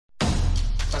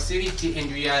facility and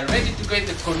we are ready to go in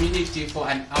the community for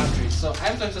an outreach. So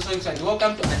I'm so excited.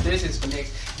 Welcome to Adolescents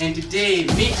Connect, and today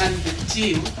me and the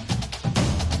team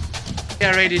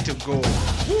are ready to go.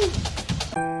 Woo.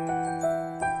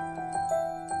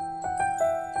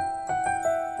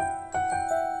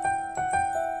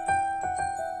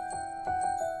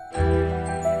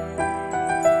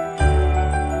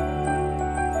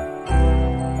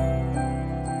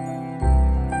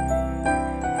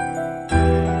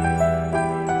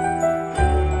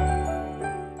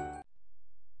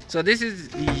 So this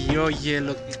is your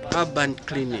yellow urban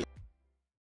clinic.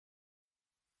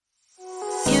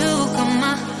 You got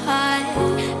my heart,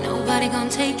 nobody gonna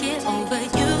take it over.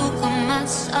 You got my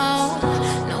soul,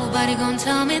 nobody gonna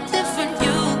tell me different.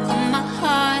 You got my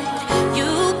heart, you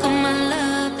got my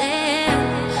love, yeah,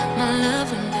 my love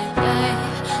and baby,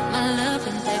 my love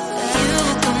and baby. You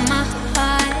got my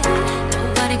heart,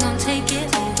 nobody gonna take it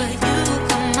over. You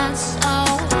got my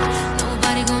soul,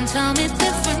 nobody gonna tell me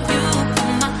different. You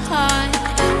got my heart,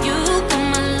 you got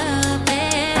my love,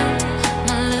 yeah,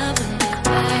 my love and baby,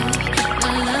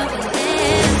 my love and baby.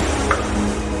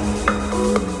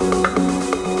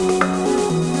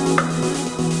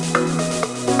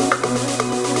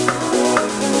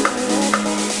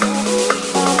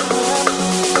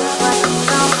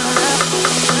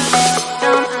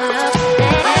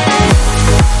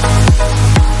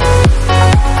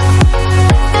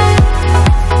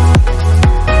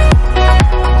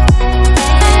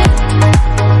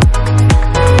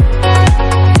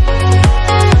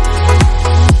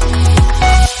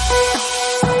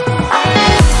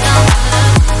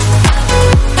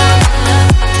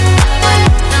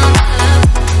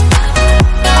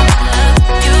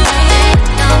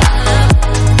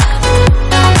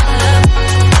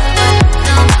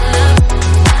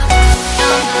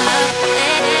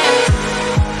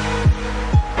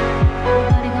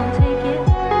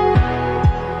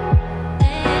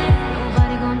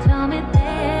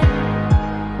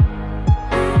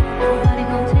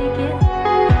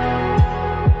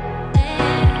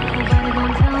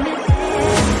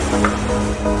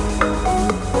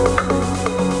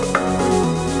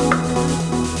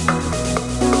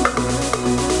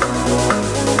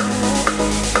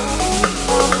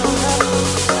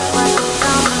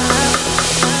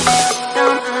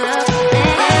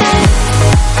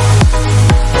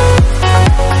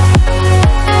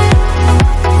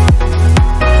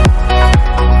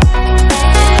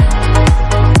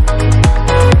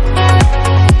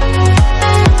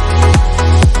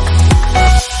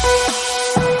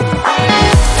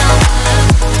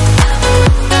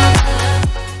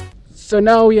 So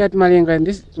now we are at Malengwa,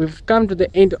 and we've come to the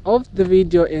end of the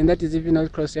video, and that is even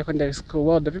not close secondary school.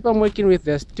 Well, the people I'm working with,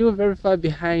 they're still very far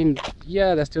behind.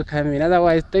 Yeah, they're still coming.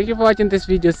 Otherwise, thank you for watching this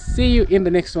video. See you in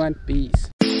the next one. Peace.